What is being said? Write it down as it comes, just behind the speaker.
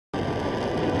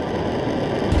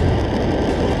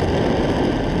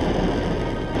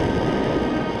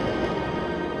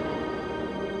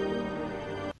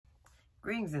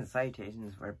Greetings and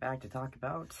salutations, we're back to talk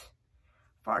about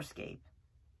Farscape.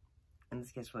 In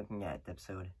this case, we're looking at the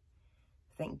episode,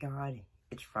 Thank God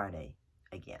It's Friday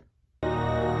Again. And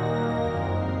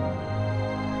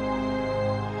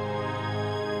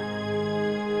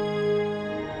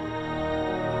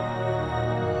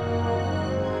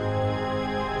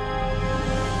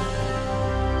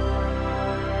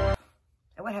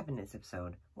what happened in this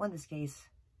episode? Well, in this case,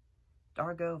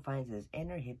 Dargo finds his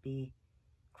inner hippie,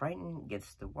 Crichton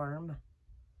gets the worm,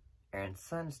 Aaron's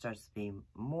son starts to be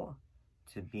more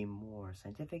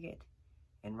scientific,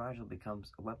 and Rygel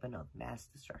becomes a weapon of mass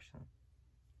destruction.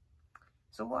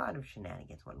 So a lot of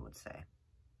shenanigans, one would say.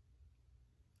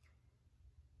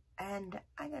 And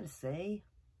I gotta say,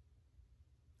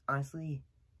 honestly,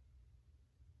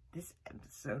 this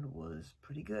episode was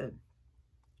pretty good.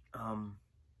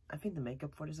 I think the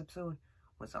makeup for this episode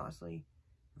was honestly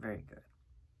very good.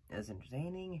 It was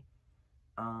entertaining.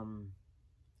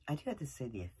 I do have to say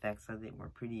the effects of it were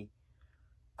pretty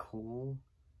cool,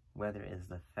 whether it's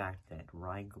the fact that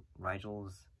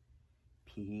Rygel's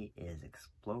pee is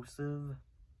explosive,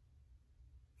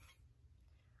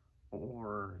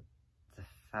 or the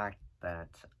fact that,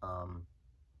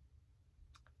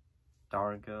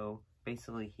 Dargo,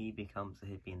 basically he becomes a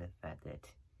hippie, and the fact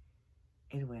that,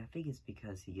 anyway, I think it's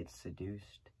because he gets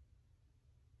seduced.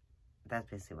 That's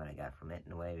basically what I got from it,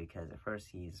 in a way, because at first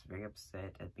he's very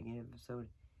upset at the beginning of the episode,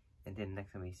 and then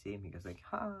next time we see him, he goes like,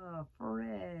 "Ha,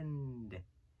 friend!"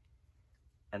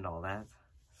 and all that.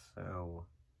 So,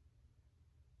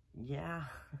 yeah.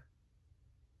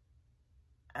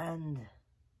 And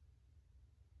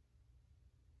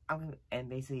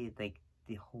basically, like,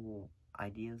 the whole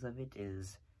ideas of it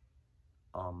is,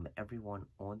 everyone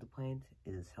on the planet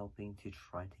is helping to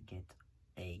try to get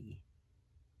a,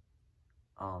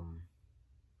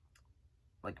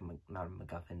 like, not a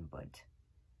MacGuffin, but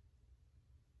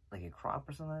like a crop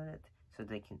or something like that, so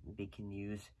they can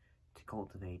use to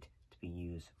cultivate to be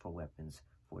used for weapons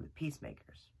for the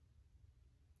peacemakers.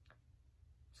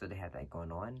 So they had that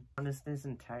going on. On this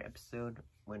entire episode,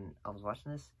 when I was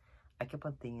watching this, I kept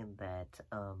on thinking that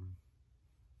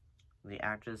the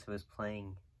actress who was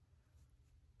playing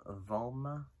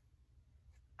Volma,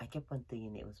 I kept on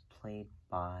thinking it was played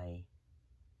by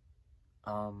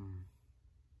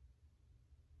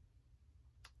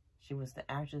she was the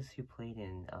actress who played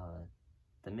in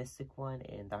the Mystic one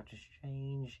in Doctor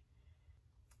Strange.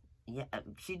 Yeah,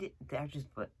 she did the actress,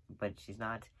 but she's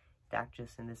not the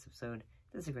actress in this episode.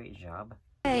 Does a great job.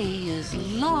 Stay as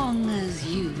long as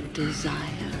you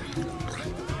desire.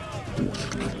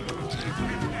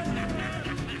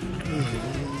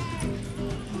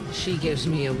 She gives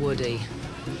me a Woody.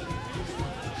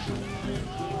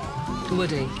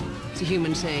 Woody. It's a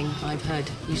human saying. I've heard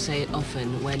you say it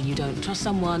often. When you don't trust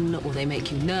someone or they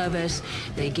make you nervous,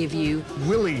 they give you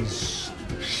willies.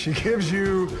 She gives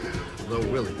you the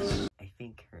willies. I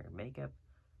think her makeup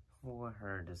for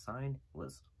her design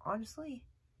was honestly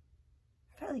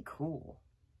fairly cool.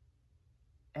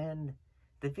 And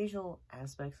the visual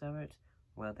aspects of it,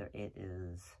 whether it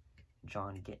is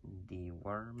John getting the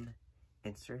worm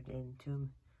inserted into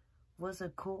him, was a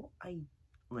cool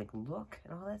look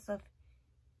and all that stuff.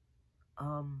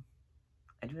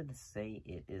 I do have to say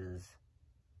it is,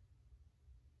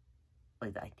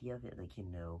 like, the idea of it, like, you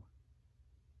know,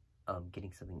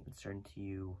 getting something inserted to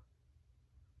you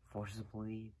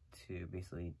forcibly to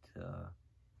basically to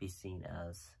be seen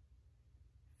as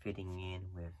fitting in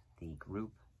with the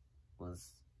group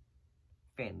was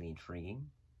fairly intriguing.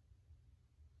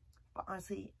 But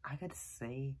honestly, I gotta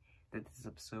say that this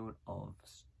episode of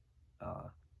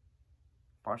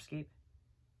Farscape,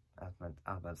 I was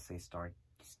about to say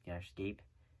Starscape,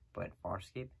 but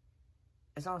Farscape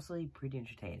is honestly pretty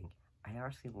entertaining. I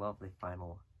honestly love the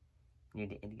final, near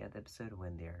the ending of the episode,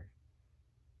 when they're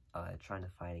trying to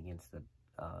fight against the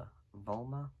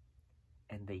Volma,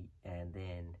 and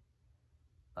then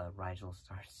Rygel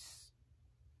starts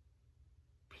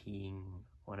peeing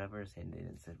whatever, and then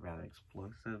it's rather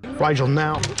explosive. Rygel,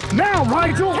 now,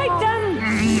 Rygel! take them!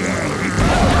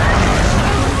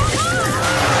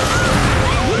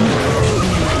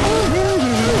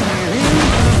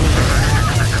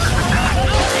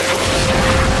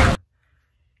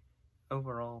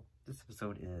 Overall, this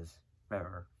episode is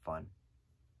very fun.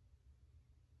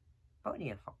 But what do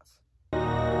you have thoughts?